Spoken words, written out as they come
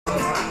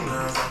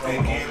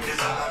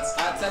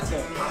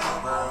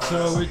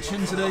So we're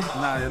chin today.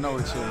 Nah, you know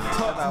it's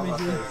Talk to me,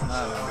 G.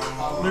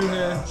 New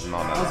here.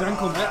 How's your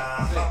ankle, mate?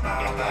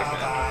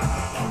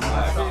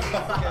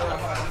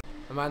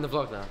 Am I in the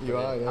vlog now? You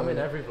are, yeah. I'm in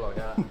every vlog,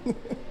 yeah.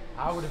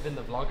 I would have been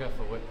the vlogger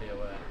for Whitby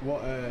away.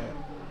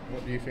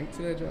 What do you think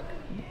today, Jack?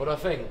 What do I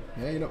think?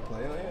 Yeah, you're not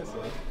playing, are you?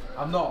 So.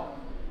 I'm not,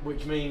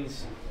 which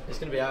means it's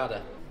going to be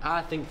harder.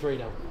 I think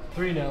 3-0.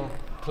 3-0,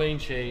 clean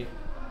sheet,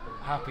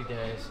 happy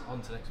days,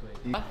 on to next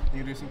week.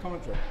 You do some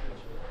commentary?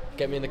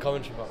 Get me in the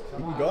commentary box.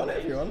 You can go on it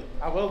if you want.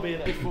 I will be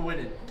in it if we're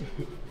winning.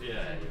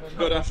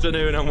 Good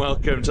afternoon and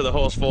welcome to the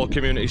Horsfall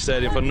Community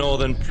Stadium for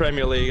Northern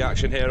Premier League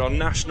action here on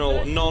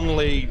National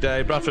Non-League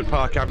Day. Bradford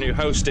Park Avenue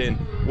hosting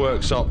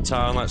Worksop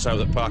Town. Let's hope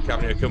that Park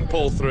Avenue can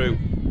pull through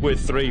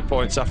with 3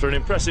 points after an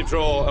impressive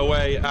draw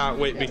away at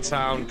Whitby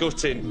Town.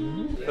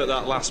 Gutting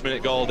that last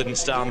minute goal didn't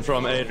stand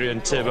from Adrian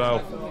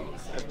Thibault.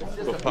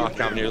 But Park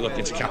Avenue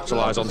looking to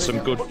capitalise on some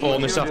good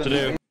form this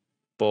afternoon.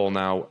 Ball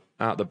now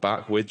at the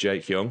back with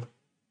Jake Young.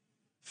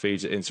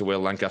 Feeds it into Will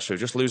Lancaster, who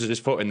just loses his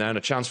foot in there, and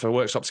a chance for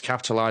Worksop to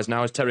capitalise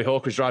now as Terry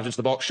Hawkridge drives into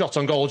the box. Shot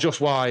on goal just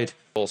wide.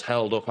 Ball's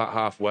held up at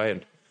halfway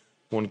and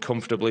won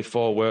comfortably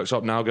for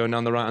Worksop. Now going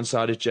down the right hand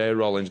side is Jay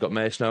Rollins. Got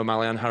Mason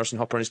O'Malley and Harrison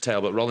Hopper on his tail,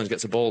 but Rollins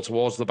gets the ball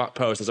towards the back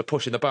post. There's a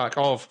push in the back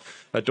of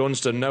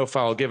Dunstan. No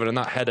foul given, and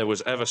that header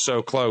was ever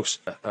so close.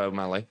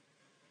 O'Malley.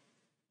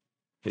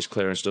 His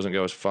clearance doesn't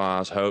go as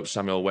far as hoped.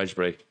 Samuel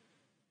Wedgbury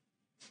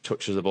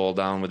touches the ball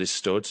down with his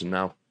studs, and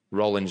now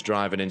Rollins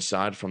driving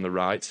inside from the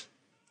right.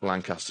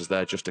 Lancaster's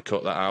there just to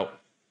cut that out.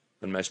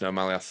 And Mason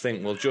O'Malley, I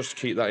think, will just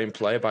keep that in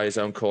play by his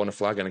own corner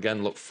flag. And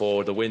again, look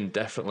forward. The wind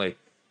definitely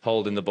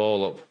holding the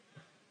ball up.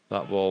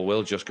 That ball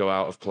will just go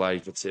out of play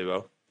for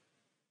Thibault.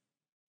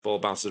 Ball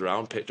bounces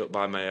around, picked up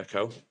by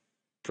Mayako.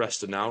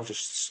 Preston now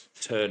just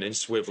turning,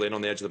 swivelling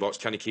on the edge of the box.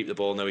 Can he keep the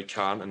ball? No, he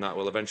can't. And that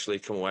will eventually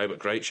come away. But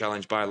great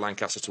challenge by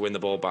Lancaster to win the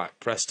ball back.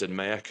 Preston,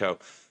 Mayako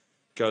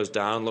goes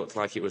down. Looked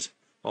like it was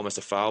almost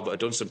a foul, but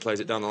Dunstan plays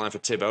it down the line for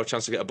Thibault.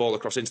 Chance to get a ball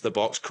across into the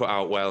box, cut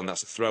out well, and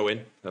that's a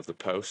throw-in of the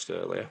post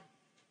earlier.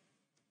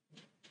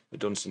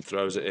 Dunstan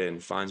throws it in,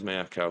 finds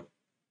Mayako.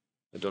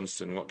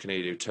 Dunstan, what can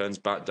he do? Turns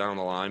back down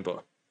the line,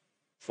 but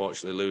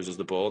fortunately loses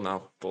the ball.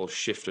 Now ball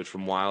shifted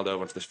from Wild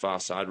over to this far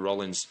side.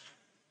 Rollins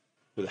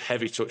with a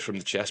heavy touch from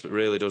the chest, but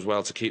really does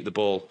well to keep the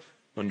ball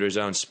under his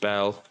own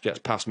spell. Gets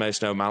past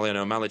Mason O'Malley, and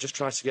O'Malley just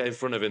tries to get in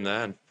front of him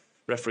there. And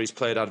referees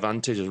played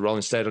advantage as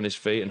Rollins stayed on his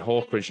feet, and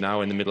Hawkridge now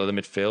in the middle of the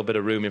midfield. Bit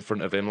of room in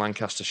front of him.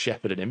 Lancaster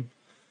shepherded him.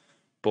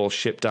 Ball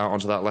shipped out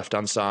onto that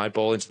left-hand side.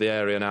 Ball into the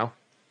area now.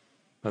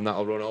 And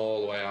that'll run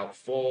all the way out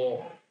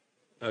for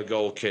a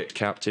goal kick.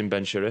 Captain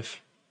Ben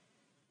Sharif.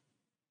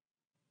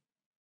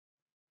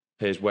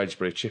 Here's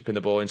Wedgbury chipping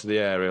the ball into the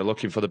area,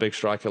 looking for the big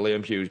striker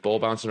Liam Hughes. Ball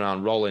bouncing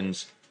around.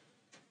 Rollins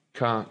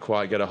can't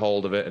quite get a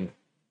hold of it and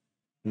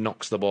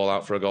knocks the ball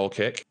out for a goal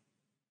kick.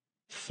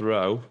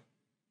 Throw.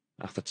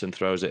 Atherton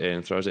throws it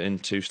in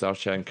to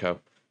Starchenko.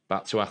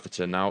 Back to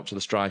Atherton, now up to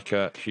the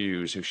striker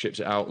Hughes, who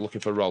ships it out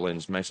looking for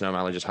Rollins. Mason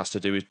O'Malley just has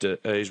to do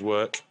his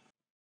work.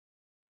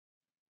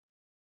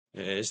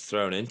 It is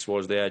thrown in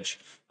towards the edge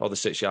of the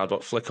 6-yard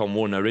box. Flick on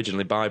one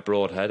originally by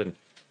Broadhead, and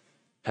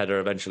header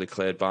eventually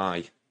cleared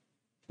by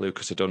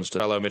Lucas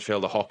Dunstan. Fellow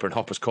midfielder Hopper, and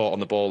Hopper's caught on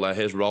the ball there.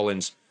 Here's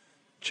Rollins.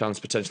 Chance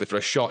potentially for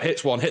a shot.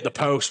 Hits one, hit the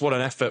post. What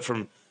an effort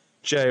from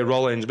Jay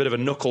Rollins. A bit of a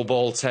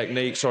knuckleball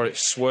technique. Saw it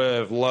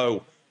swerve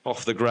low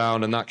off the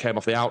ground, and that came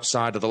off the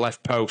outside of the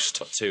left post.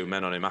 Got two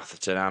men on him,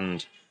 Atherton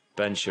and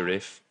Ben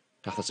Sharif.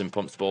 Atherton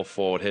pumps the ball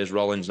forward. Here's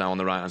Rollins now on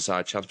the right-hand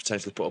side. Chance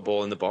potentially put a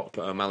ball in the box,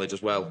 but O'Malley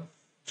does well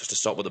just to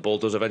stop what the ball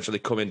does eventually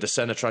come in.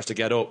 DeSena tries to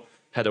get up.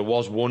 Header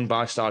was won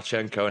by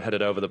Starchenko and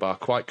headed over the bar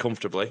quite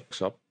comfortably.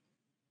 So,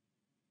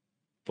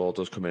 ball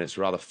does come in. It's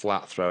a rather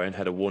flat throw-in.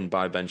 Header won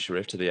by Ben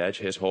Sharif to the edge.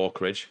 Here's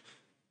Hawkridge.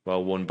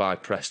 Well won by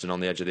Preston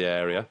on the edge of the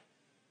area.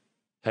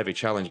 Heavy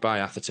challenge by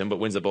Atherton, but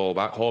wins the ball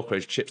back.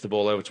 Hawkridge chips the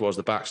ball over towards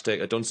the back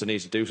stick. Dunstan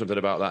needs to do something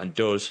about that, and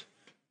does.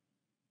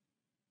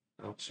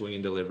 Out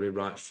swinging delivery,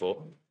 right foot.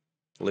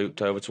 Looped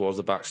over towards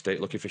the back stick,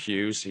 looking for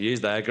Hughes. He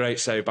is there.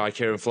 Great save by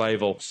Kieran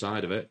Flavel.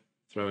 Side of it.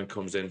 Throwing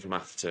comes in from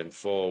Atherton.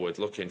 Forward,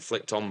 looking.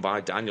 Flicked on by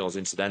Daniels,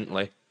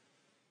 incidentally.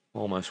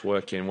 Almost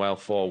working well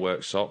for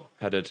Worksop.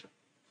 Headed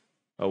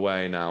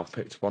away now.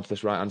 Picked up onto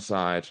this right-hand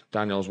side.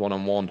 Daniels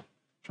one-on-one.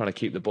 Trying to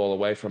keep the ball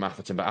away from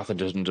Atherton, but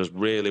Atherton does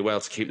really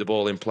well to keep the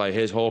ball in play.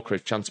 Here's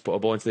Hawkridge, chance to put a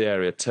ball into the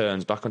area,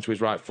 turns back onto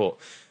his right foot,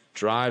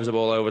 drives the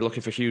ball over,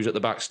 looking for Hughes at the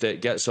back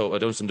stick, gets up.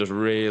 Dunstan does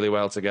really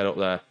well to get up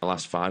there. The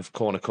last five,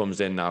 corner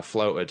comes in now,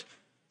 floated.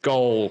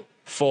 Goal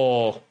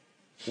for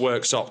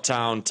Worksop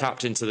Town,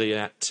 tapped into the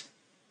net.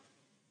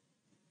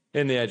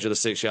 In the edge of the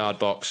 6-yard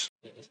box.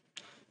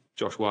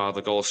 Josh Wild,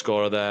 the goal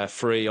scorer there,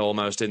 free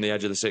almost in the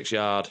edge of the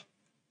 6-yard.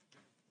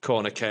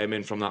 Corner came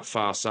in from that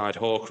far side.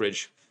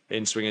 Hawkridge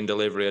in swinging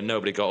delivery, and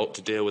nobody got up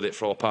to deal with it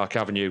for Park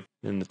Avenue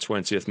in the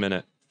 20th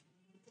minute.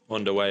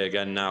 Underway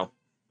again now.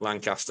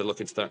 Lancaster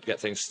looking to get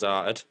things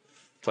started.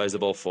 Plays the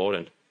ball forward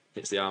and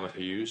hits the arm of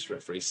Hughes.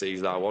 Referee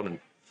sees that one and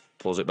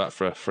pulls it back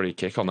for a free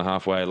kick on the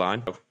halfway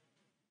line.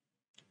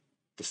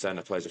 The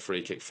centre plays a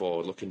free kick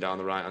forward, looking down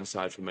the right-hand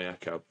side from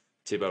Mayeko.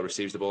 Thibault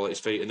receives the ball at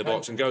his feet in the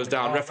box and goes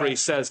down. Referee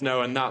says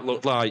no, and that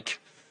looked like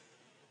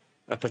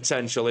a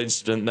potential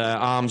incident there.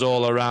 Arms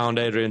all around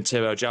Adrian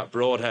Thibault. Jack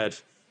Broadhead,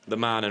 the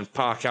man, and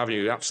Park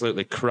Avenue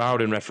absolutely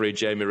crowding referee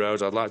Jamie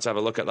Rose. I'd like to have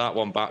a look at that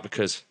one back,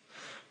 because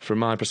from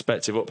my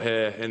perspective up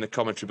here in the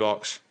commentary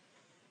box,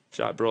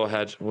 Jack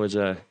Broadhead was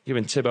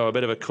giving Thibault a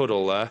bit of a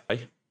cuddle there.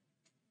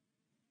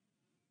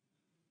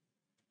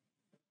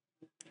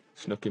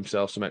 Snuck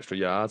himself some extra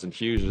yards, and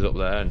Hughes was up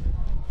there, and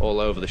all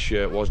over the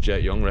shirt was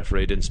Jake Young.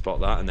 Referee didn't spot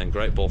that, and then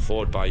great ball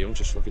forward by Young,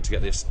 just looking to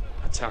get this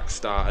attack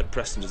started.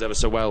 Preston does ever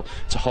so well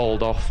to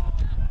hold off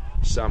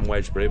Sam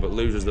Wedgbury, but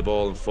loses the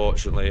ball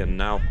unfortunately, and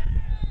now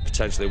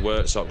potentially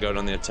Worksop going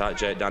on the attack.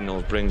 Jake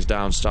Daniels brings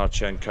down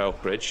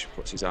Starchenko. Bridge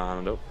puts his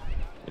hand up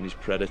in his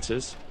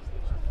Predators.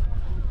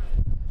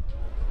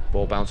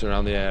 Ball bouncing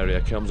around the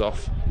area, comes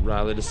off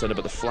Riley to centre,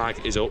 but the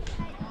flag is up.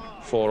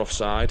 4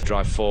 offside.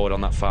 Drive forward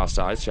on that far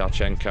side.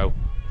 Starchenko,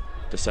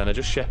 the centre,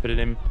 just shepherding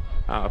him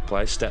out of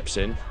play, steps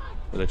in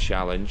with a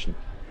challenge. And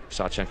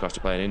Starchenko has to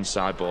play an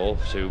inside ball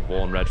to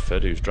Warren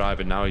Redford, who's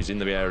driving now. He's in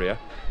the area,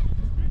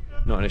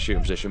 not in a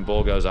shooting position.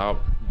 Ball goes out.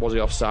 Was he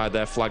offside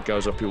there? Flag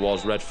goes up. He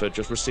was. Redford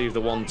just received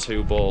the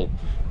 1-2 ball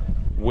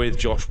with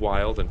Josh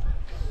Wilde, and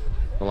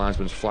the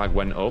linesman's flag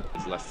went up.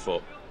 His left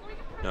foot.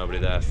 Nobody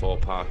there for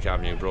Park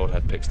Avenue.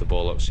 Broadhead picks the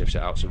ball up, shifts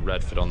it out to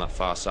Redford on that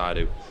far side,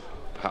 who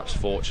perhaps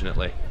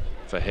fortunately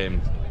for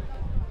him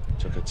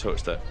took a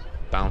touch that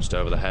bounced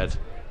over the head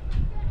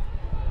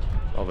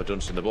of a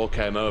Dunstan. The ball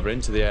came over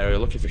into the area,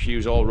 looking for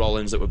Hughes or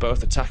Rollins, that were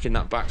both attacking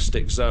that back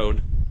stick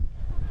zone.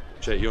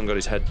 Jake Young got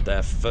his head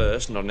there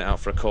first, nodding it out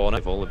for a corner.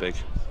 All the big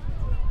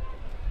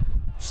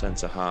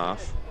centre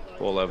half.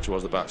 Ball over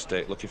towards the back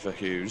stick, looking for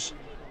Hughes.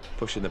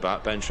 Pushing the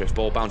back, Bentrift,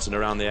 ball bouncing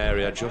around the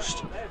area,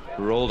 just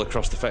rolled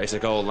across the face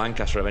of goal.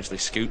 Lancaster eventually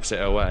scoops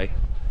it away.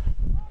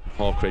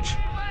 Hawkridge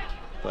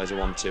plays a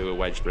 1-2 with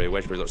Wedgbury.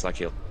 Wedgbury looks like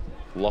he'll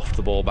loft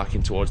the ball back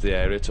in towards the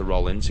area to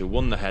Rollins, who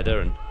won the header,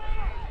 and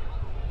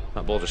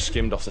that ball just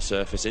skimmed off the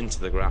surface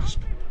into the grasp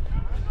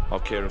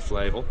of Kieran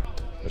Flavel.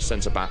 The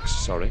centre-backs,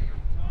 sorry.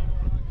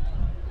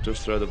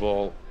 Does throw the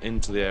ball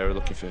into the area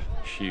looking for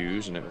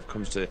Hughes, and it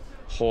comes to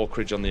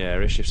Hawkridge on the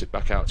area, shifts it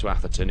back out to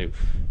Atherton, who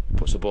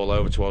puts the ball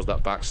over towards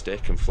that back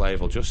stick, and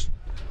Flavel just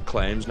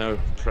claims no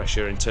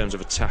pressure in terms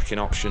of attacking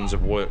options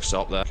of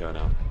Worksop there. Going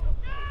out.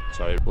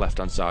 Sorry,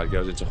 left-hand side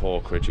goes into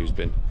Hawkridge, who's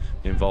been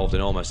involved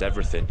in almost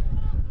everything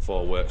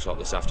for Worksop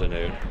this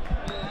afternoon.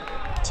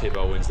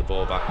 Thibault wins the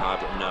ball back high,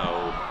 but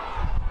no.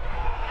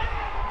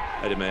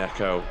 Eddie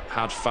Mayeko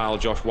had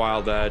fouled Josh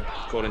Wilde there,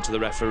 according to the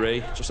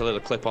referee. Just a little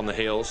clip on the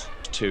heels.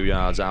 2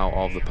 yards out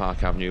of the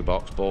Park Avenue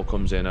box. Ball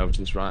comes in over to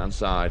this right-hand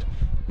side.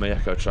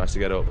 Mayeko tries to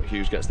get up, but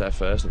Hughes gets there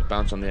first, and it's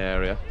bounced on the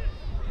area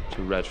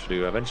to Redford,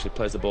 who eventually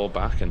plays the ball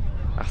back, and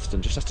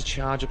Atherton just has to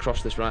charge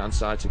across this right-hand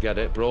side to get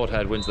it.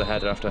 Broadhead wins the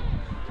header after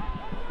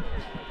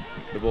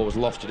the ball was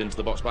lofted into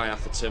the box by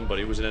Atherton, but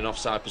he was in an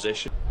offside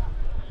position.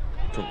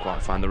 Couldn't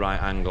quite find the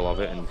right angle of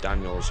it, and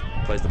Daniels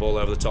plays the ball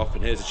over the top,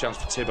 and here's a chance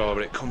for Thibault,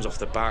 but it comes off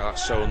the back.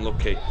 That's so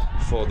unlucky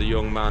for the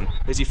young man.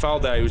 Is he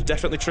fouled there? He was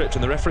definitely tripped,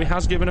 and the referee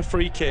has given a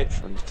free kick.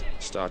 And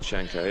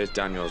Starchenko, here's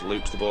Daniels,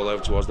 loops the ball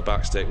over towards the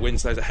back stick.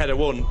 Wins, there's a header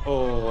one.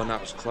 Oh, and that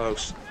was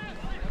close.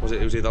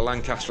 It was either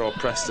Lancaster or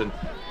Preston.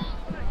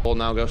 Ball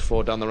now goes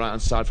forward down the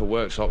right-hand side for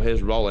Worksop.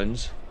 Here's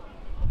Rollins.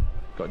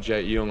 Got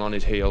Jake Young on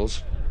his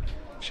heels.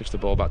 Shifts the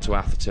ball back to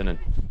Atherton, and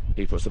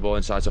he puts the ball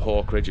inside to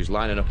Hawkridge, who's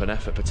lining up an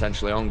effort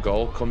potentially on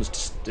goal.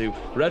 Comes to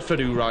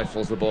Redford, who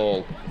rifles the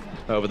ball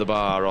over the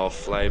bar of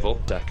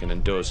Flavel. Second,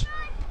 and does.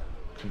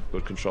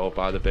 Good control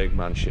by the big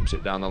man. Ships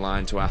it down the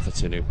line to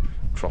Atherton, who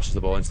crosses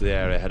the ball into the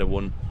area. Header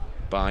won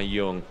by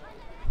Young.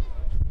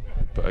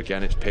 But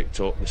again, it's picked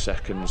up, the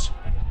seconds,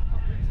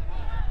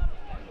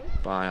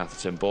 by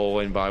Atherton. Ball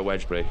in by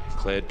Wedgbury.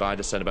 Cleared by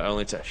the centre, but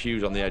only to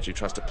Hughes on the edge, who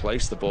tries to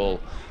place the ball.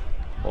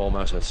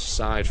 Almost a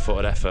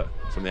side-footed effort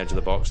from the edge of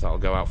the box. That'll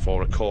go out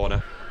for a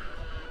corner.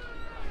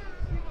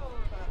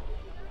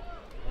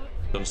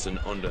 Dunstan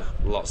under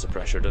lots of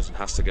pressure.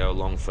 Has to go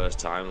long first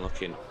time,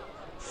 looking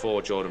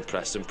for Jordan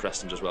Preston.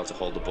 Preston does well to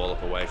hold the ball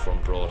up away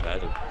from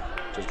Broadhead, and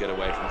does get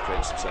away from,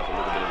 creates himself a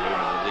little bit of room,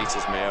 and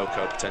releases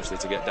Mayeko potentially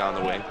to get down the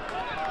wing.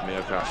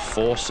 Mayeko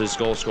forces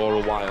goal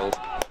scorer Wilde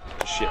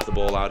to shift the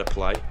ball out of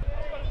play.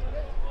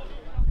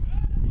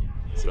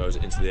 Throws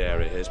it into the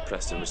area. Here's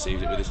Preston,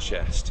 receives it with his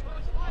chest.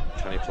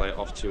 Can he play it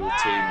off to a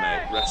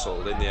teammate?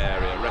 Wrestled in the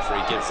area.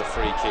 Referee gives the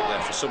free kick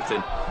there for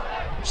something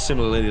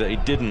similarly that he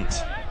didn't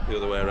the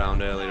other way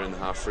around earlier in the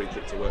half. Free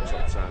kick to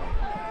Worksop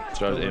Town.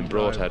 Throws it in.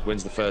 Broadhead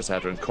wins the first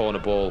header, and corner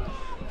ball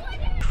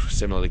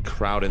similarly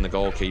crowding the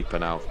goalkeeper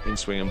now. In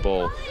swinging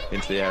ball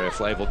into the area.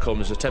 Flavel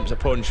comes, attempts a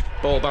punch.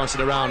 Ball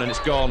bouncing around, and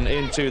it's gone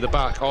into the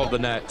back of the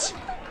net.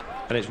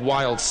 And it's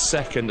Wilde's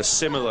second, a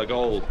similar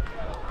goal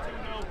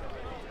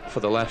for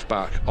the left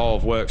back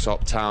of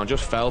Worksop Town.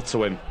 Just fell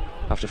to him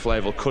after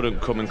Flavel couldn't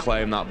come and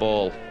claim that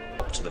ball.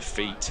 Up to the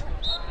feet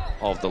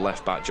of the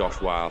left back Josh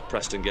Wilde.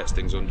 Preston gets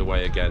things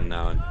underway again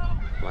now, and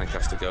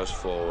Lancaster goes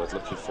forward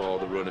looking for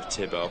the run of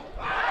Thibault.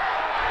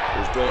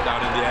 who's brought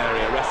down in the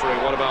area.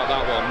 Referee, what about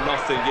that one?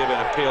 Nothing given.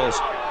 Appeals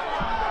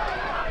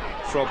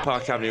from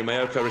Park Avenue.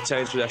 Mayoko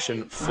retains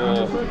possession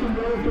for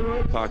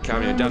Park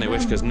Avenue. Danny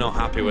Whitaker's not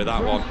happy with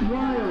that one.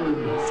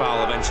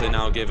 Foul eventually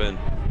now given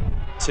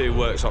to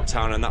Worksop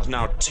Town, and that's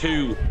now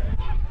 2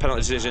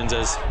 penalty decisions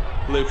as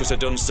Lucas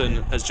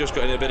Dunstan has just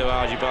got in a bit of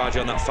argy-bargy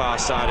on that far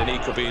side, and he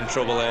could be in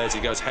trouble here as he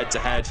goes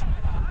head-to-head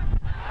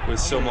with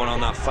someone on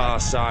that far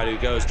side who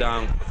goes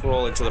down,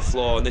 crawling to the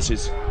floor, and this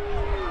is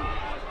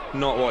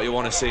not what you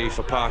want to see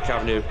for Park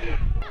Avenue.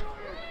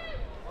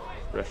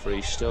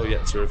 Referee still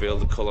yet to reveal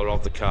the colour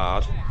of the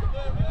card,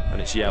 and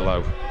it's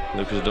yellow.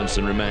 Lucas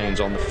Dunstan remains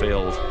on the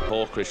field.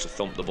 Hawkridge to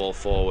thump the ball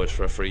forward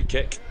for a free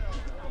kick.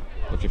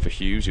 Looking for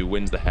Hughes, who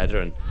wins the header,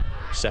 and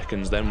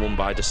seconds then won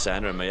by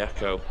DeSena, and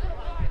Mayeko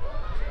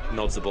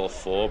nods the ball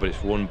forward, but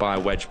it's won by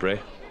Wedgbury.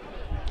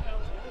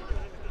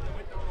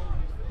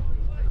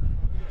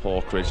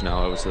 Hawkridge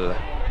now over to the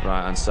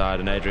right-hand side,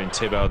 and Adrian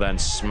Thibault then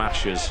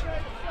smashes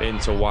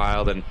into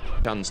Wild, and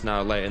chance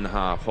now late in the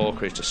half.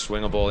 Hawkridge to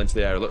swing a ball into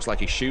the air. It looks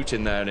like he's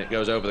shooting there, and it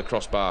goes over the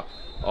crossbar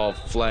of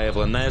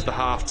Flavel, and there's the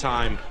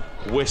half-time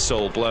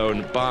whistle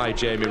blown by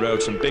Jamie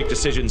Rhodes. Some big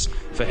decisions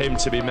for him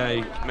to be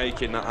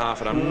making that half,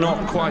 and I'm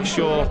not quite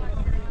sure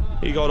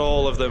he got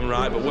all of them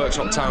right, but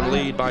Worksop Town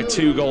lead by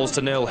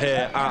 2-0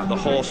 here at the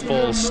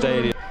Horsfall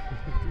Stadium.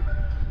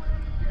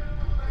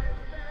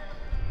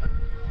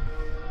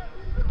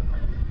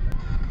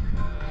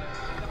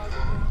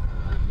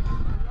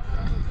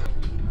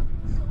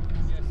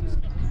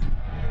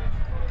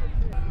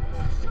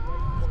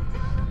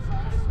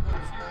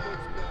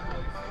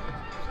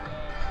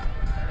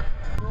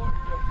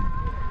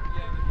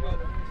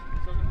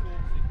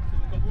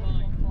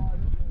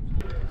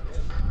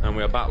 And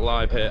we are back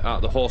live here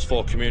at the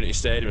Horsfall Community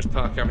Stadium as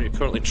Park Avenue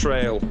currently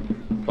trail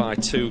by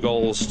 2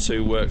 goals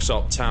to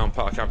Worksop Town.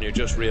 Park Avenue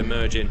just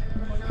re-emerging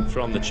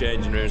from the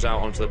changing rooms out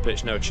onto the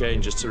pitch. No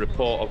changes to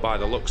report by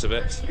the looks of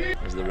it,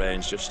 as the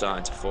rain's just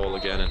starting to fall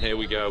again. And here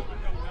we go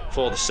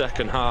for the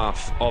second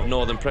half of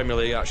Northern Premier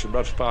League action.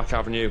 Bradford Park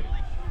Avenue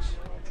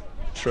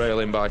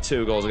trailing by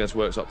 2 goals against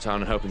Worksop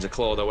Town and hoping to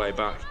claw their way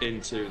back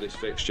into this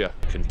fixture.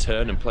 Can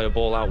turn and play a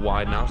ball out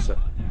wide now to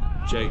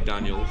Jake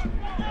Daniels.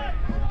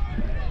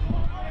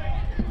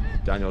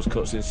 Daniels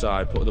cuts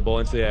inside, put the ball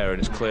into the air, and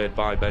it's cleared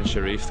by Ben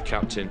Sharif, the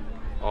captain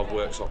of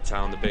Worksop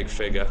Town, the big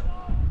figure.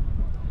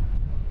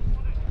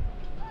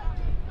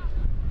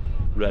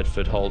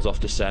 Redford holds off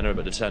DeSena,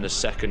 but DeSena's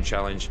second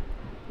challenge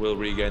will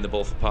regain the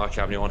ball for Park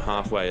Avenue on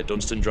halfway.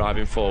 Dunstan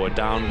driving forward,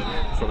 down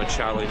from a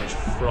challenge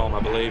from, I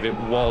believe it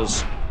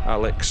was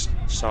Alex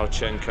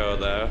Sarchenko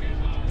there.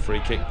 Free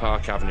kick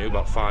Park Avenue,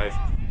 about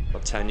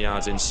 10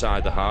 yards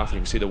inside the half. You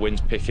can see the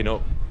wind's picking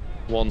up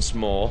once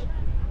more.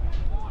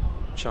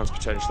 Chance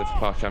potentially for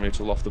Park Avenue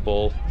to loft the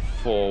ball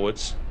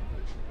forwards.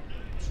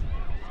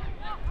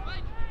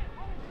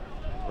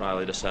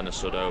 Riley DeSena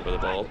stood over the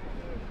ball.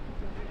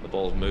 The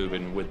ball's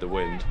moving with the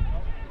wind.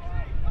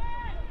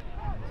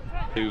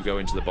 Who go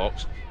into the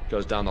box,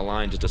 goes down the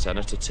line to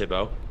DeSena, to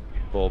Thibault.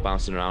 Ball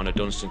bouncing around, and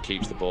Dunstan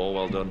keeps the ball.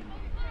 Well done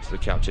to the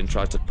captain.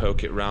 Tries to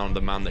poke it round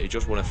the man that he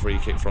just won a free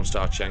kick from,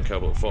 Starchenko,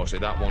 but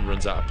unfortunately that one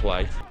runs out of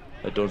play.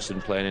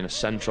 Dunstan playing in a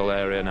central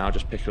area now,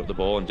 just picking up the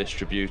ball and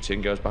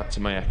distributing. Goes back to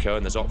Mayeko,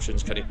 and there's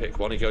options. Can he pick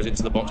one? He goes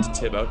into the box to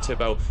Thibault.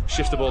 Thibault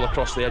shifts the ball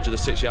across the edge of the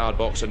 6-yard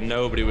box, and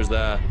nobody was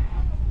there.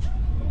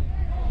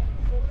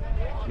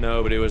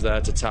 Nobody was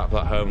there to tap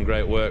that home.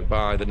 Great work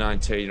by the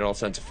 19-year-old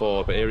centre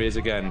forward, but here he is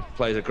again.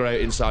 Plays a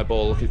great inside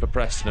ball, looking for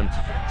Preston, and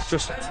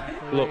just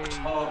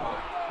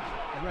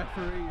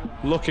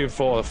looking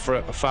for a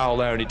foul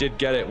there, and he did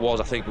get it.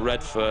 Was, I think,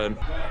 Redford,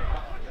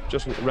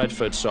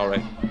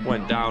 sorry,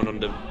 went down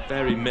under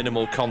very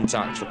minimal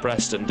contact for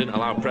Preston. Didn't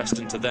allow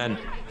Preston to then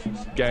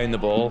gain the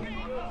ball.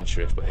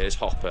 But here's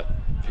Hopper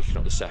picking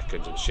up the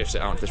second and shifts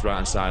it out to this right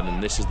hand side,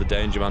 and this is the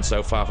danger man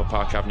so far for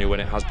Park Avenue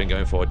when it has been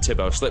going forward.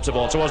 Thibault slips the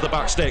ball towards the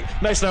back stick.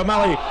 Mason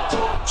O'Malley,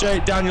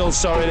 Jake Daniels,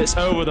 sorry, it's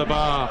over the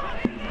bar.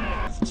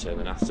 So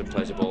then Atherton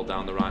plays the ball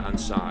down the right hand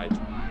side.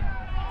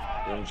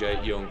 Young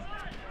Jake Young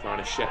trying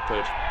to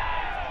shepherd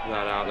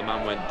that out. The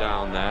man went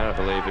down there, I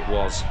believe it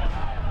was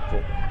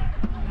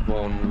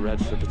one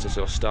Redford,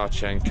 particularly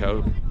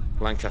Starchenko.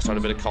 Lancaster had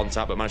a bit of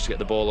contact but managed to get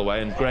the ball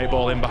away, and great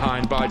ball in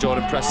behind by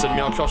Jordan Preston.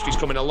 Mialkowski's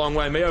coming a long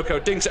way.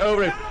 Mayoko dinks it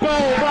over him. Goal,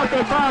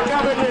 Bradford Park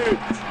Avenue.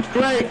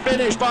 Great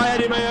finish by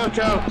Eddie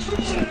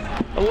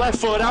Mayoko. A left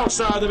foot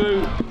outside the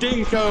boot,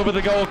 dink over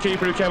the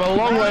goalkeeper who came a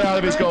long way out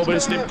of his goal, but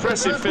it's an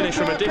impressive finish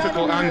from a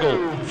difficult angle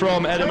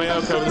from Eddie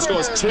Mayoko. The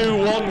score's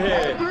 2-1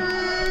 here.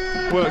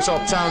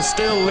 Worksop Town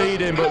still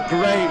leading, but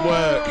great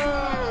work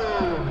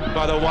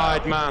by the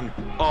wide man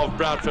of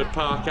Bradford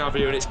Park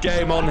Avenue, and it's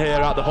game on here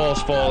at the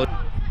Horsfall.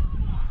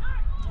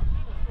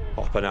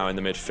 Hopper now in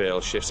the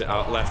midfield, shifts it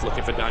out left,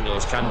 looking for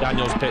Daniels. Can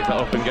Daniels pick that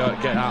up and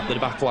get out the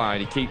back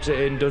line? He keeps it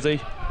in, does he?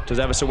 Does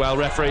ever so well.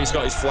 Referee's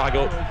got his flag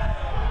up.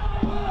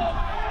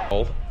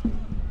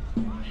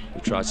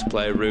 He tries to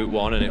play route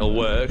one and it'll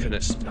work, and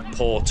it's a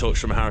poor touch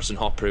from Harrison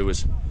Hopper, who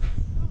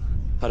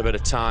had a bit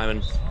of time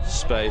and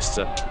space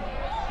to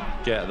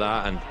get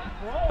that, and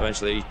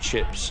Eventually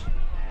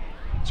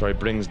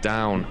brings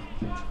down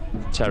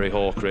Terry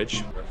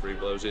Hawkridge. Referee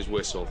blows his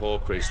whistle.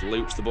 Hawkridge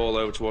loops the ball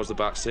over towards the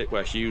back stick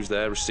where Hughes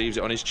there receives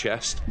it on his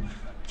chest,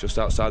 just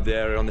outside the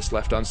area on this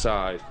left-hand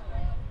side.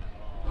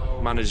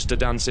 Manages to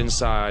dance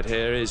inside.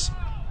 Here is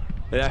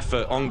the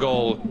effort on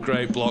goal.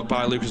 Great block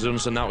by Lucas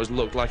Dunstan. That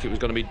looked like it was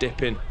going to be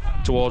dipping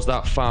towards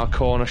that far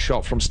corner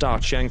shot from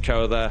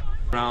Starchenko there.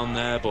 Around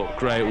there, but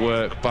great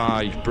work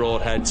by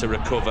Broadhead to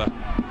recover.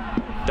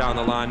 Down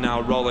the line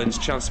now, Rollins,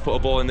 chance to put a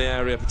ball in the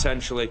area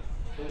potentially.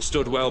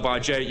 Stood well by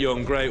Jake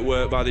Young. Great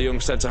work by the young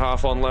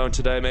centre-half on loan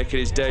today, making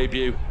his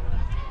debut.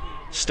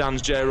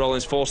 Stands Jay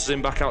Rollins, forces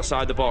him back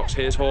outside the box.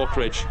 Here's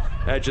Hawkridge,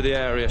 edge of the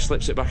area,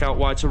 slips it back out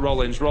wide to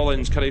Rollins.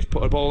 Rollins, can he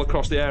put a ball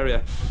across the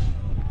area?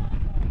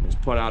 It's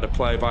put out of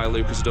play by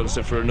Lucas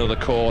Dunstan for another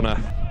corner.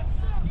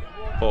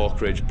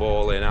 Hawkridge,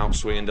 ball in, out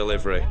swinging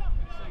delivery.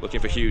 Looking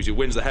for Hughes, who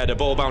wins the header,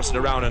 ball bouncing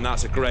around, and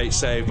that's a great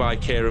save by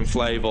Kieran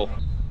Flavel.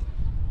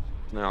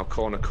 Now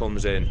corner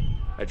comes in,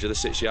 edge of the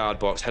 6-yard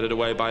box, headed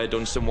away by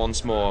Dunstan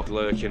once more.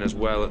 Lurking as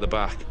well at the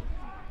back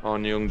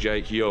on young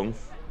Jake Young.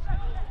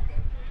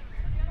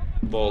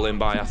 Ball in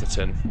by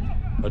Atherton.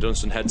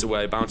 Dunstan heads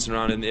away, bouncing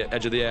around in the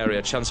edge of the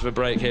area. Chance of a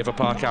break here for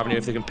Park Avenue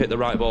if they can pick the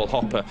right ball.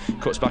 Hopper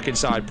cuts back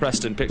inside.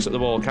 Preston picks up the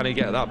ball. Can he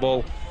get that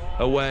ball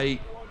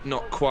away?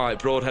 Not quite.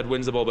 Broadhead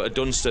wins the ball, but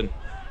Dunstan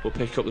will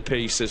pick up the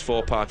pieces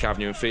for Park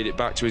Avenue and feed it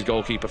back to his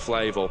goalkeeper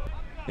Flavel.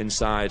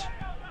 Inside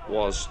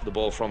was the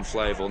ball from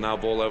Flavel. Now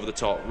ball over the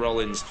top.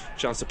 Rollins,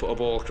 chance to put a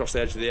ball across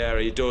the edge of the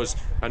area. He does,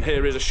 and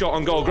here is a shot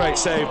on goal. Great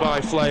save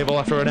by Flavel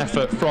after an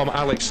effort from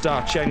Alex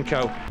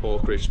Starchenko.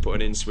 Hawkridge put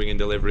an in-swinging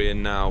delivery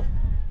in now.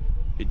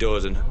 He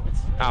does, and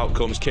out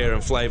comes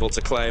Kieran Flavel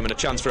to claim, and a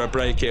chance for a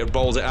break here.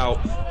 Bowls it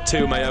out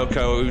to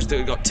Mayoko, who's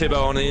got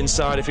Thibault on the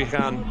inside if he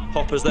can.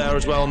 Hopper's there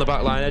as well on the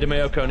back line. Eddie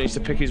Mayoko needs to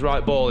pick his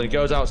right ball. He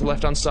goes out to the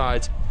left-hand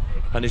side,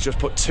 and he's just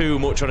put too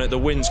much on it. The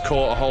wind's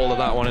caught a hold of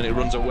that one, and it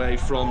runs away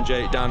from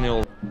Jake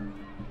Daniel.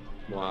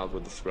 Wild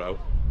with the throw.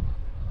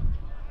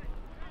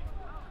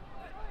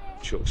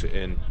 Chucks it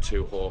in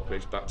to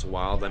Hawkridge, back to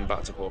Wild, then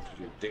back to Hawkridge,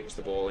 who dinks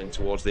the ball in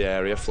towards the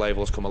area.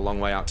 Flavel's come a long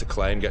way out to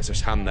claim, gets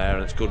his hand there,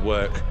 and it's good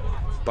work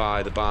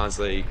by the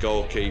Barnsley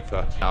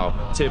goalkeeper.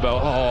 Now, Thibault,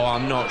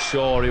 I'm not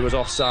sure he was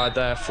offside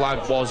there.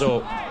 Flag was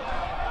up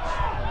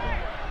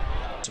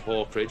to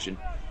Hawkridge, and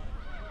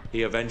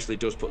he eventually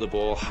does put the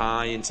ball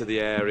high into the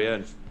area,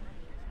 and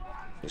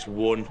it's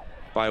won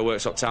by a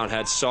Worksop Town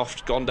head.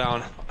 Soft, gone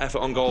down, effort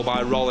on goal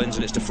by Rollins,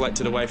 and it's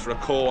deflected away for a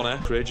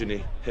corner.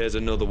 And here's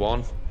another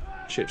one.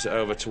 Chips it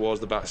over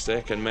towards the back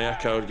stick, and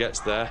Mayako gets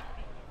there.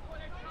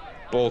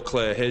 Ball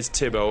clear. Here's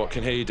Thibault. What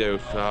can he do?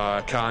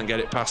 Can't get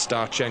it past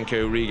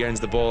Starchenko. Regains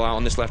the ball out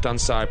on this left-hand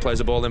side. Plays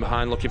the ball in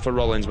behind, looking for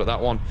Rollins, but that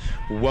one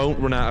won't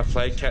run out of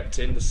play. Kept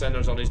in. The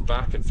centre's on his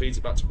back and feeds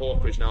it back to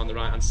Hawkridge now on the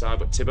right-hand side.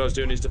 But Thibault's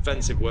doing his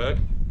defensive work,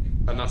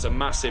 and that's a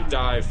massive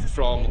dive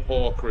from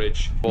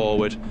Hawkridge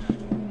forward.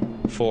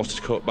 Forced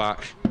to cut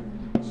back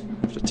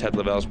after Ted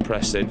Lavell's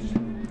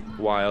pressing.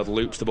 Wild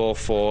loops the ball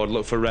forward.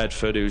 Look for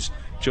Redford, who's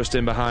just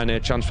in behind here.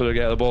 Chance for to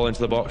get the ball into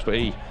the box, but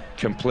he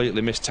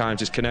completely mistimes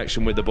his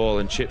connection with the ball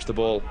and chips the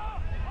ball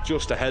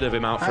just ahead of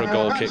him out for a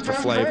goal kick for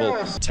Flavel.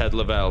 Ted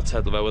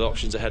Lavell with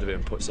options ahead of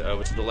him, puts it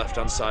over to the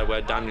left-hand side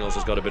where Daniels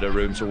has got a bit of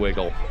room to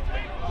wiggle.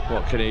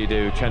 What can he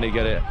do? Can he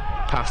get it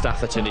past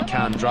Atherton? He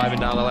can, driving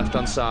down the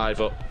left-hand side,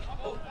 but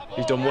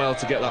he's done well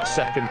to get that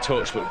second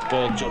touch, but the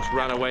ball just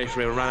ran away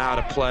from him and ran out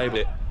of play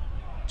with it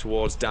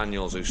towards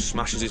Daniels, who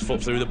smashes his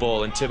foot through the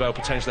ball, and Thibault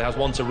potentially has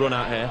one to run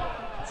at here.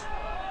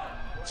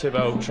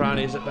 Thibault trying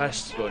his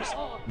best, but it's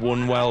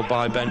won well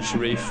by Ben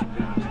Sharif.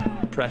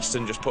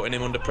 Preston just putting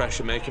him under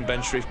pressure, making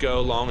Ben Sharif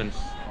go long, and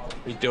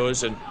he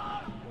does, and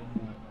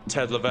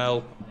Ted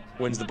Lavelle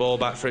wins the ball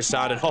back for his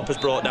side, and Hopper's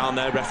brought down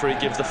there. Referee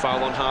gives the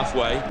foul on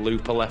halfway.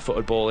 Loop a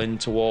left-footed ball in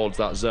towards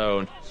that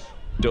zone.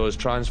 Does,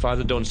 try and find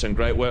the Dunstan.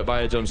 Great work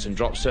by a Dunstan.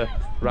 Drops to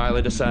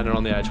Riley DeSena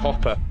on the edge.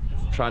 Hopper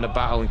trying to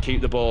battle and keep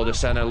the ball.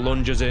 DeSena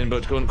lunges in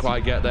but couldn't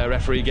quite get there.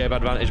 Referee gave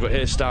advantage, but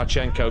here's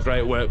Starchenko.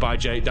 Great work by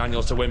Jake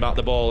Daniels to win back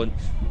the ball, and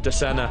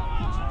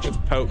DeSena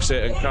just pokes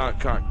it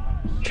and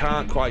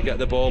can't quite get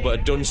the ball, but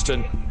a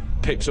Dunstan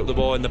picks up the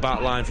ball in the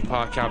back line for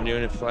Park Avenue,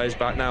 and it plays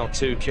back now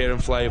to Kieran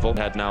Flavel.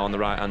 Head now on the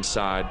right hand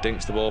side,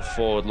 dinks the ball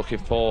forward looking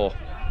for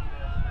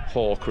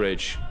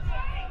Hawkridge.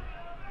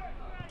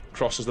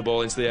 Crosses the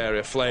ball into the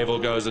area. Flavel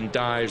goes and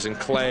dives and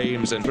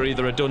claims, and for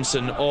either a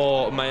Dunstan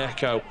or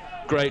Mayeko.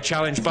 Great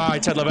challenge by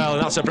Ted Lavelle,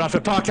 and that's a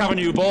Bradford Park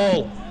Avenue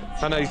ball.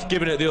 And he's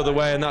given it the other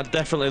way, and that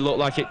definitely looked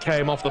like it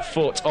came off the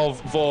foot of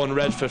Vaughan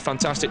Redford.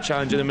 Fantastic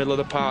challenge in the middle of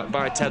the park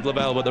by Ted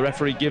Lavelle, but the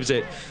referee gives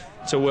it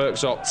to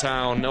Worksop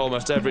Town.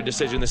 Almost every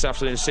decision this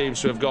afternoon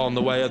seems to have gone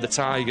the way of the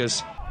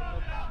Tigers.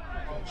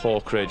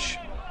 Hawkridge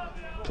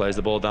plays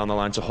the ball down the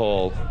line to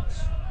Hall.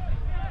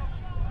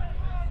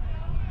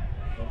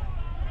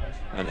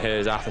 And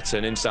here's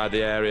Atherton inside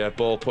the area.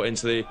 Ball put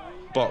into the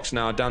box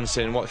now,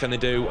 dancing. What can they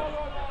do?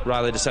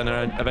 Riley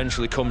DeSena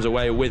eventually comes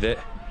away with it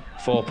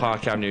for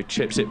Park Avenue.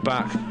 Chips it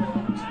back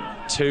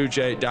to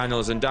Jake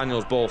Daniels, and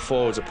Daniels' ball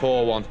forward's a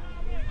poor one.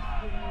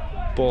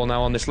 Ball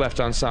now on this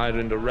left-hand side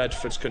under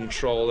Redford's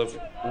control of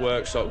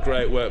Worksop.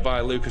 Great work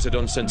by Lucas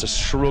Dunstan to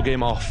shrug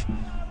him off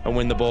and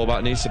win the ball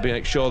back. Needs to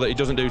make sure that he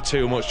doesn't do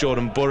too much.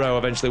 Jordan Burrow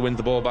eventually wins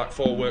the ball back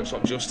for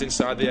Worksop just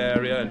inside the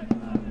area.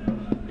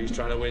 And he's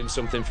trying to win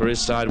something for his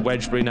side.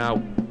 Wedgbury now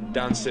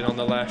dancing on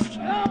the left.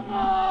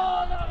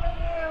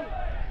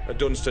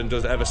 Dunstan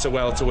does ever so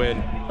well to win.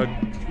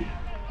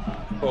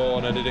 A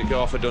corner, did it go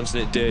off for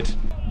Dunstan? It did.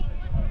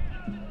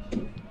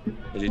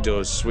 As he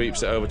does,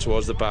 sweeps it over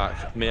towards the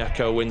back.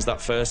 Miyako wins that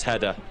first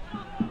header.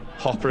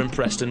 Hopper and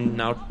Preston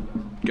now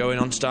going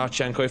on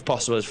Starchenko if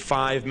possible, as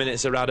 5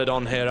 minutes are added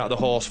on here at the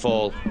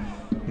Horsfall.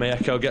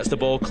 Miyako gets the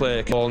ball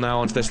clear. Ball now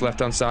onto this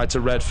left-hand side to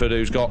Redford,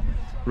 who's got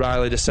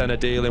Riley de Senna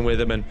dealing with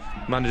him and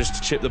manages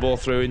to chip the ball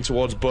through in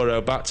towards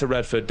Burrow. Back to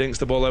Redford, dinks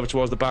the ball over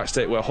towards the back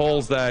stick where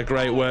Hall's there.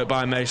 Great work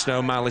by Mason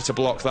O'Malley to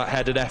block that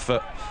headed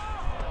effort.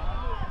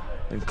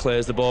 And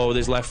clears the ball with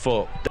his left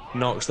foot.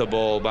 Knocks the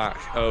ball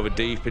back over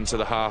deep into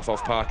the half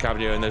off Park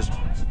Avenue, and there's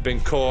been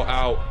caught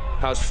out.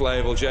 Has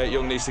Flavel. Jake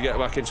Young needs to get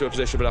back into a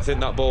position, but I think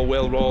that ball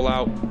will roll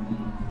out.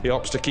 He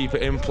opts to keep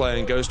it in play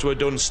and goes to a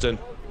Dunstan.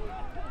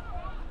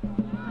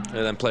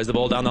 And then plays the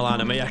ball down the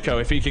line, and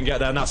Miyako, if he can get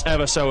there, and that's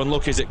ever so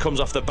unlucky as it comes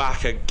off the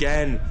back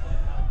again.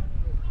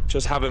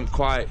 Just haven't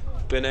quite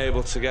been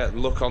able to get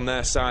luck on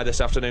their side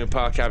this afternoon,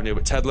 Park Avenue,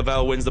 but Ted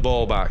Lavelle wins the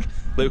ball back.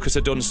 Lucas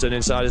Dunstan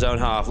inside his own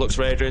half, looks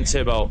for Adrian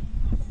Thibault.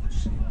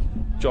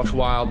 Josh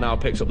Wilde now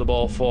picks up the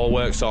ball for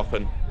Worksop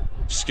and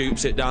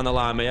scoops it down the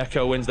line.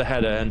 Miyako wins the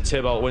header and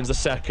Thibault wins the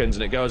second,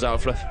 and it goes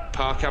out for a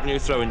Park Avenue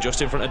throw-in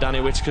just in front of Danny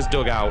Whitaker's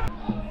dugout.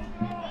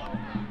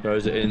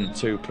 Throws it in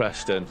to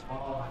Preston,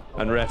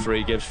 and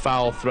referee gives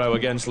foul throw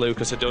against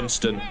Lucas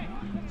Dunstan.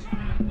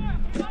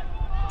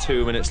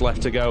 2 minutes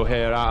left to go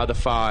here out of the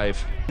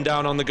 5.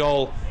 Down on the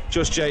goal,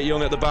 just Jake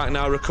Young at the back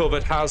now,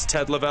 recovered has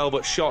Ted Lavelle,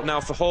 but shot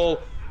now for Hall,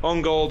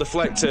 on goal,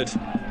 deflected.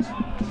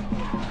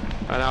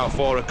 And out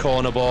for a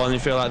corner ball, and you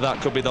feel like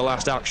that could be the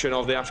last action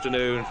of the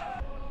afternoon.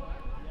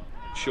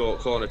 Short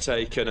corner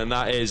taken, and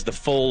that is the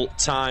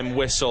full-time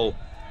whistle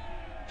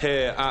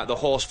here at the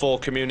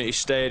Horsfall Community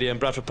Stadium.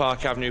 Bradford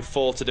Park Avenue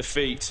fall to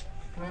defeat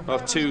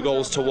of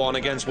 2-1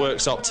 against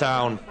Worksop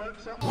Town.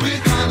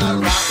 We're gonna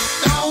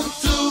rock down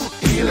to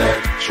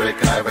Electric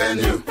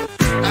Avenue,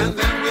 and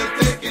then we'll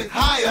take it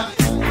higher.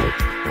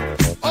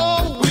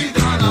 Oh, we're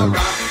gonna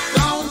rock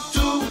down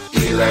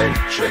to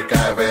Electric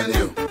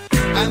Avenue,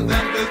 and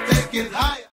then we'll take it higher.